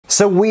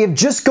So we have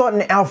just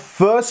gotten our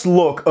first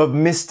look of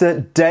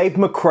Mr. Dave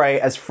McRae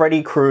as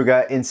Freddy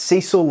Krueger in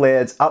Cecil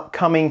Laird's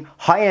upcoming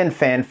high-end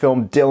fan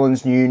film,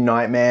 Dylan's New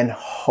Nightmare.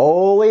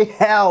 Holy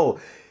hell,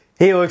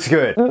 he looks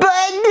good. But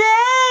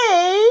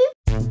Dave!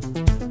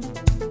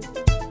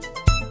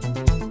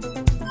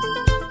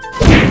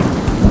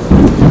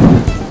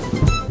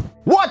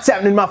 What's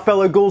happening, my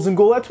fellow ghouls and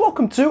ghoulettes?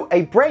 Welcome to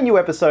a brand new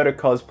episode of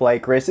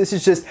Cosplay Chris. This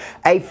is just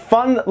a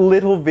fun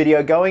little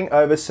video going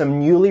over some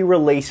newly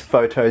released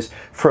photos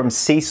from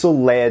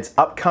Cecil Laird's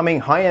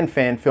upcoming high-end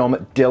fan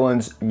film,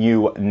 Dylan's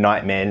New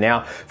Nightmare.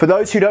 Now, for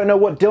those who don't know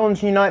what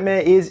Dylan's New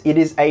Nightmare is, it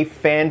is a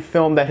fan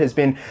film that has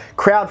been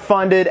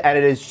crowdfunded and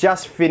it has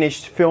just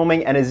finished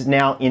filming and is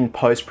now in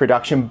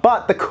post-production.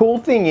 But the cool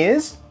thing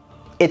is,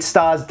 it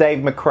stars Dave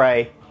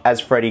McRae as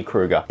Freddy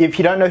Krueger. If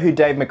you don't know who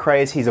Dave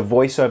McRae is, he's a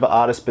voiceover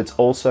artist, but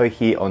also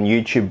here on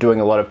YouTube doing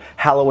a lot of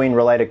Halloween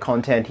related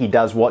content. He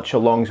does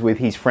watch-alongs with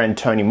his friend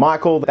Tony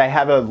Michael. They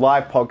have a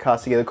live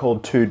podcast together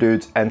called Two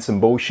Dudes and Some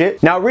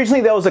Bullshit. Now,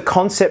 originally there was a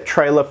concept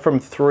trailer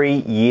from 3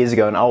 years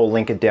ago, and I will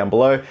link it down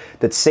below,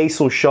 that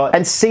Cecil shot,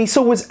 and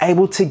Cecil was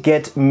able to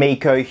get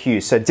Miko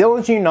Hughes. So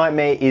Dylan's New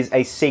Nightmare is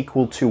a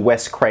sequel to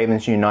Wes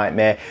Craven's New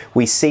Nightmare.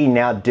 We see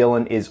now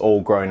Dylan is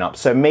all grown up.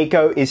 So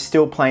Miko is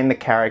still playing the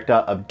character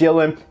of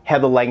Dylan,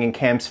 Heather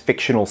Langenkamp's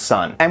fictional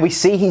son. And we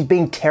see he's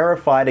being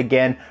terrified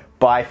again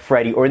by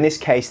Freddy, or in this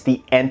case,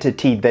 the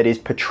entity that is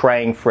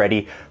portraying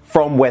Freddy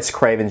from Wes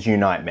Craven's New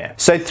Nightmare.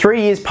 So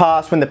 3 years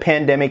passed when the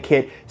pandemic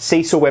hit.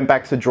 Cecil went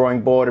back to the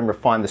drawing board and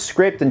refined the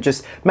script and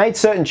just made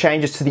certain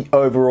changes to the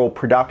overall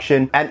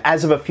production. And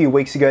as of a few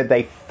weeks ago,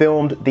 they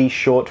filmed the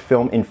short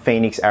film in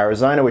Phoenix,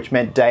 Arizona, which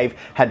meant Dave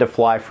had to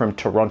fly from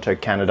Toronto,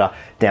 Canada,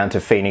 down to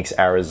Phoenix,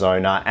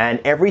 Arizona. And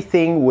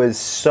everything was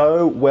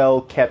so well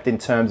kept in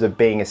terms of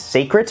being a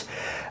secret.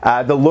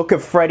 The look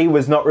of Freddy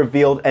was not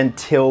revealed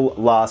until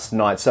last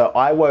night. So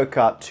I woke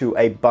up to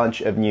a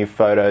bunch of new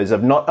photos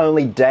of not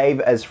only Dave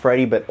as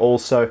Freddy, but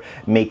also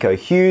Miko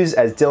Hughes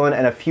as Dylan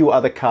and a few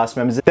other cast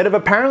members that have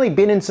apparently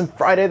been in some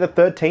Friday the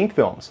 13th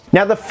films.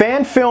 Now, the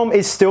fan film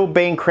is still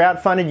being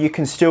crowdfunded. You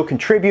can still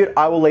contribute.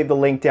 I will leave the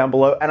link down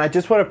below. And I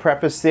just want to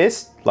preface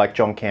this, like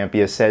John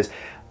Campea says,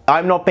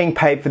 I'm not being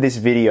paid for this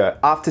video.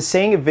 After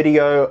seeing a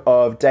video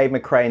of Dave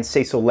McRae and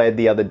Cecil Laird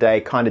the other day,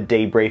 kind of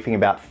debriefing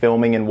about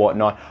filming and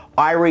whatnot,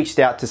 I reached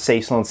out to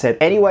Cecil and said,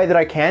 any way that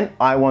I can,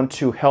 I want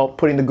to help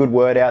putting the good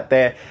word out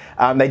there.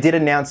 They did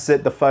announce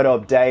that the photo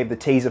of Dave, the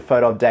teaser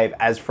photo of Dave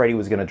as Freddy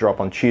was going to drop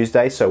on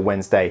Tuesday, so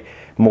Wednesday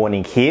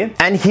morning here.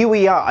 And here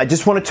we are. I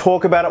just want to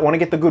talk about it, want to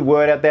get the good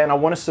word out there, and I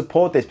want to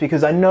support this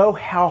because I know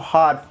how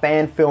hard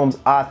fan films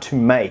are to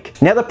make.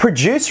 Now, the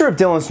producer of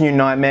Dylan's New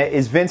Nightmare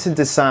is Vincent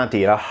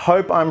DeSanti, and I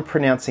hope I'm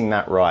pronouncing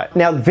that right.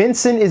 Now,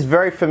 Vincent is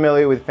very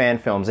familiar with fan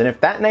films, and if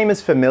that name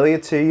is familiar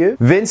to you,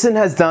 Vincent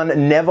has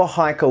done Never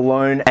Hike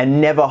Alone and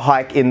Never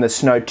Hike in the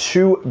Snow,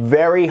 two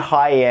very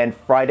high-end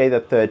Friday the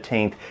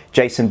 13th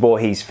Jason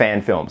Voorhees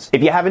fan films.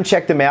 If you haven't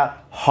checked them out,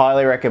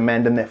 highly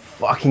recommend them. They're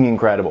fucking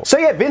incredible. So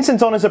yeah,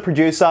 Vincent's on as a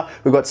producer.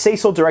 We've got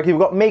Cecil directing.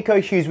 We've got Miko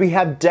Hughes. We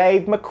have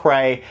Dave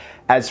McRae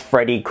as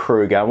Freddy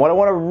Krueger. And what I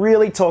want to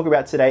really talk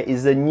about today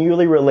is the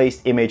newly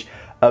released image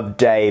of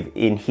Dave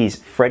in his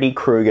Freddy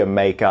Krueger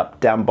makeup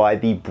done by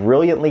the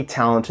brilliantly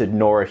talented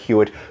Nora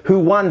Hewitt, who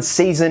won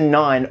season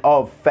 9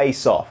 of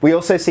Face Off. We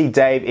also see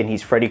Dave in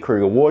his Freddy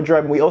Krueger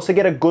wardrobe. We also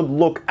get a good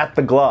look at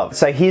the glove.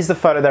 So here's the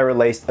photo they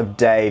released of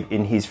Dave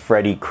in his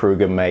Freddy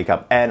Krueger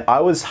makeup. And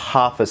I was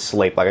half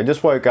asleep. Like, I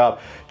just woke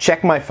up,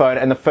 checked my phone,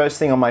 and the first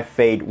thing on my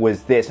feed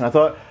was this. And I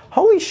thought,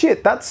 holy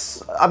shit,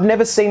 I've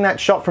never seen that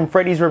shot from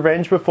Freddy's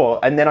Revenge before.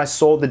 And then I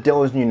saw the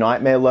Dylan's New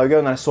Nightmare logo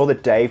and I saw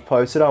that Dave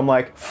posted it. I'm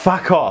like,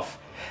 fuck off.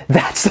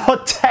 That's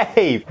not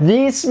Dave.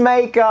 This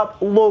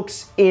makeup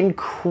looks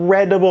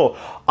incredible.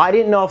 I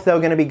didn't know if they were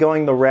going to be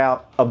going the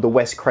route of the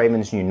Wes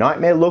Craven's New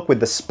Nightmare look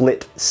with the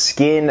split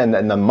skin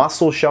and the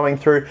muscle showing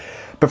through.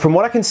 But from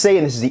what I can see,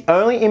 and this is the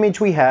only image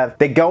we have,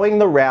 they're going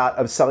the route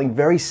of something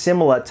very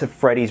similar to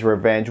Freddy's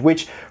Revenge,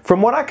 which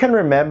from what I can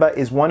remember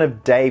is one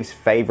of Dave's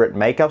favorite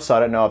makeups. So I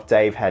don't know if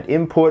Dave had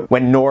input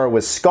when Nora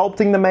was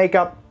sculpting the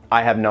makeup.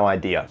 I have no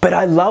idea. But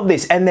I love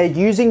this, and they're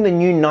using the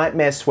new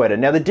Nightmare sweater.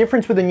 Now, the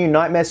difference with the new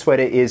Nightmare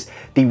sweater is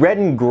the red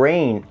and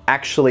green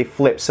actually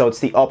flips, so it's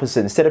the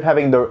opposite. Instead of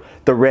having the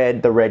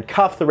red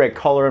cuff, the red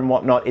collar and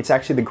whatnot, it's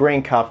actually the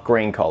green cuff,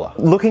 green collar.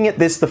 Looking at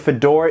this, the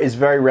fedora is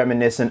very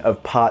reminiscent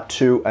of part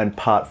 2 and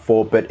part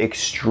 4, but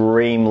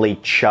extremely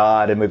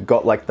charred, and we've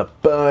got like the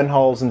burn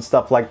holes and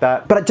stuff like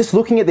that. But just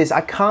looking at this,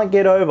 I can't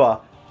get over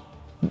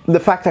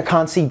the fact I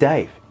can't see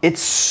Dave. It's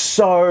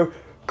so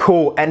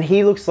cool, and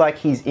he looks like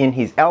he's in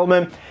his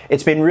element.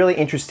 It's been really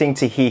interesting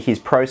to hear his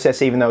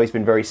process, even though he's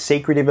been very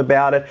secretive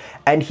about it,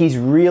 and he's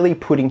really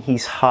putting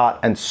his heart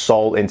and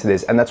soul into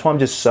this, and that's why I'm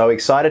just so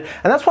excited,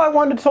 and that's why I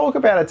wanted to talk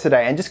about it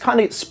today and just kind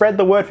of spread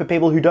the word for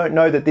people who don't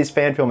know that this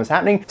fan film is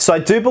happening. So I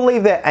do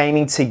believe they're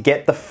aiming to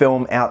get the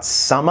film out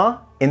summer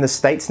in the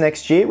States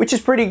next year, which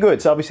is pretty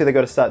good. So obviously they've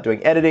got to start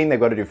doing editing, they've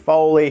got to do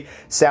Foley,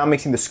 sound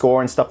mixing, the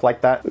score and stuff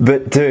like that.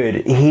 But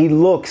dude, he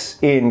looks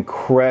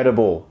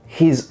incredible.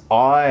 His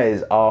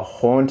eyes are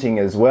haunting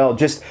as well.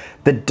 Just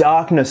the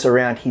darkness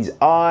around his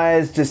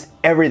eyes, just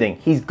everything.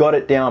 He's got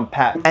it down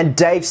pat. And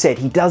Dave said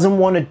he doesn't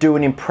want to do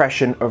an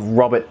impression of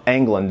Robert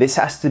Englund. This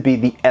has to be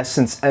the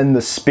essence and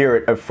the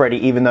spirit of Freddy,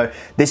 even though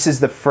this is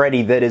the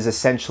Freddy that is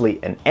essentially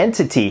an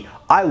entity.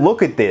 I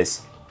look at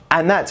this,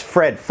 and that's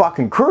Fred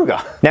fucking Krueger.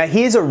 Now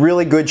here's a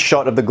really good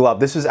shot of the glove.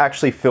 This was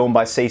actually filmed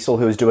by Cecil,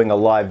 who was doing a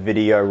live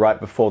video right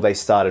before they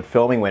started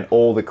filming when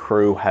all the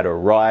crew had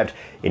arrived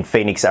in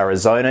Phoenix,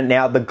 Arizona.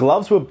 Now the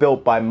gloves were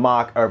built by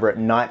Mark over at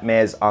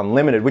Nightmares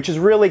Unlimited, which is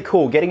really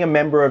cool. Getting a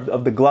member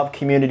of the glove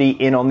community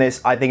in on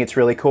this, I think it's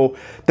really cool.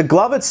 The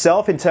glove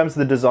itself, in terms of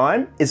the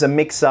design, is a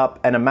mix-up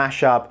and a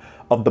mash-up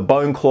of the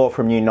Bone Claw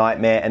from New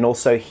Nightmare and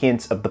also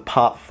hints of the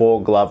Part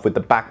 4 glove with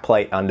the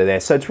backplate under there.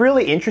 So it's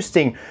really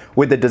interesting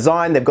with the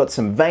design. They've got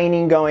some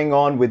veining going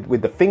on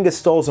with the finger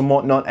stalls and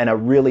whatnot, and a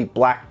really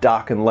black,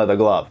 darkened leather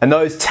glove. And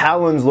those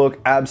talons look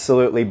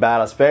absolutely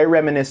badass. Very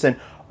reminiscent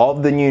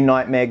of the New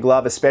Nightmare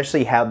glove,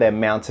 especially how they're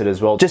mounted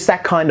as well. Just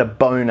that kind of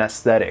bone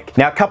aesthetic.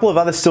 Now, a couple of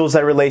other stills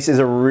they released is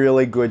a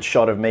really good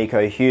shot of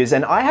Miko Hughes,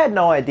 and I had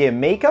no idea.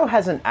 Miko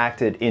hasn't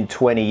acted in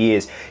 20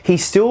 years.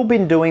 He's still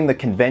been doing the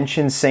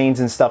convention scenes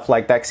and stuff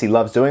like that because he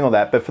loves doing all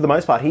that, but for the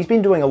most part, he's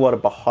been doing a lot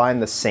of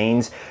behind the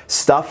scenes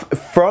stuff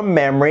from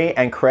memory,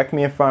 and correct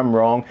me if I'm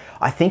wrong,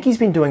 I think he's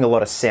been doing a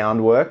lot of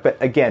sound work,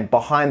 but again,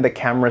 behind the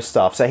camera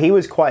stuff. So he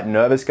was quite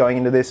nervous going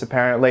into this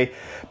apparently,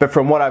 but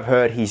from what I've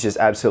heard, he's just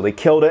absolutely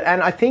killed it,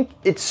 and I think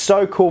it's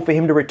so cool for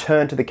him to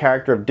return to the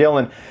character of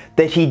Dylan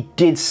that he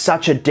did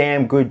such a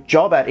damn good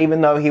job at,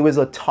 even though he was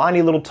a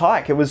tiny little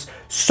tyke. It was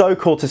so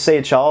cool to see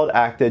a child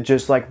actor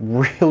just like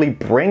really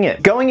bring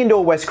it. Going into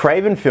a Wes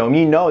Craven film,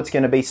 you know it's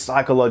going to be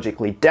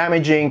psychologically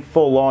damaging,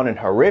 full on and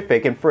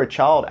horrific, and for a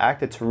child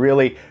actor to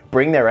really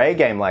bring their A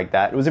game like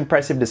that, it was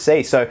impressive to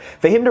see. So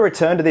for him to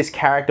return to this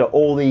character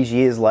all these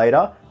years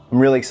later, I'm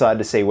really excited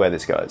to see where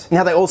this goes.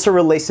 Now, they also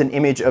released an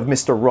image of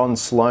Mr. Ron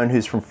Sloan,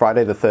 who's from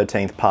Friday the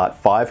 13th Part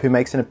 5, who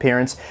makes an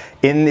appearance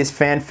in this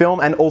fan film,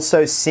 and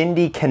also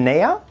Cindy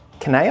Kanea?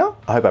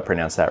 I hope I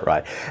pronounced that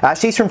right.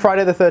 She's from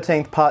Friday the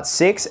 13th Part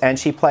 6, and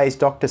she plays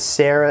Dr.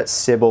 Sarah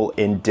Sybil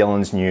in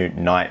Dylan's New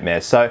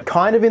Nightmare. So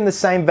kind of in the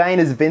same vein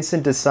as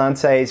Vincent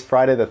DeSante's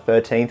Friday the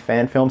 13th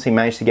fan films, he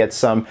managed to get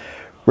some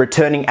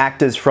returning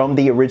actors from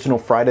the original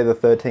Friday the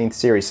 13th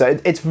series. So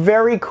it's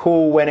very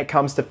cool when it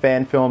comes to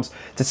fan films,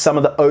 to some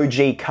of the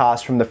OG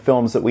cast from the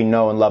films that we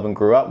know and love and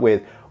grew up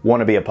with want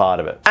to be a part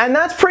of it. And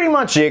that's pretty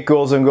much it,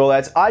 ghouls and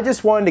ghoulettes. I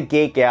just wanted to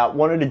geek out,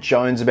 wanted to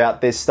Jones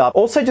about this stuff.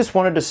 Also just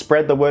wanted to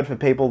spread the word for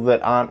people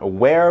that aren't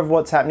aware of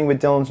what's happening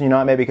with Dylan's New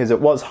Nightmare, because it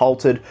was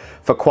halted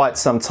for quite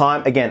some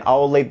time. Again, I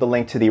will leave the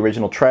link to the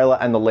original trailer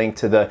and the link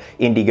to the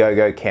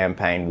Indiegogo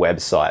campaign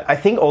website. I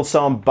think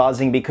also I'm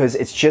buzzing because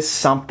it's just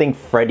something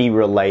Freddy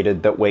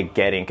related that we're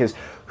getting, because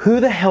who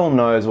the hell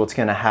knows what's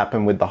going to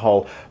happen with the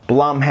whole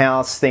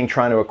Blumhouse thing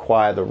trying to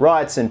acquire the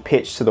rights and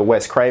pitch to the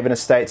Wes Craven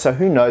estate. So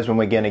who knows when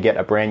we're going to get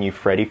a brand new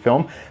Freddy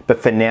film. But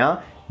for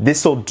now,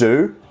 this'll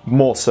do.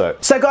 More so.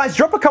 So guys,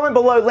 drop a comment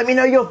below. Let me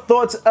know your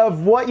thoughts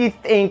of what you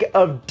think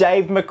of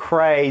Dave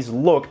McRae's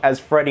look as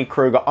Freddy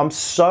Krueger. I'm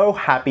so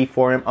happy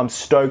for him. I'm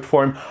stoked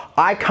for him.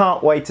 I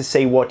can't wait to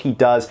see what he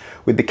does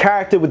with the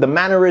character, with the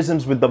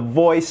mannerisms, with the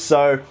voice.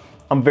 So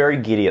I'm very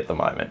giddy at the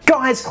moment.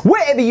 Guys,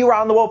 wherever you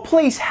are in the world,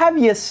 please have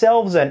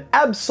yourselves an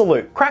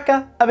absolute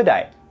cracker of a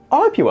day. I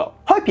hope you're well.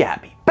 Hope you're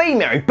happy. Be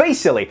merry, be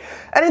silly.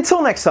 And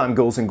until next time,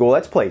 ghouls and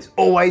ghoulettes, please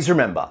always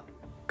remember,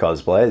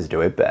 cosplayers do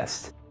it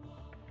best.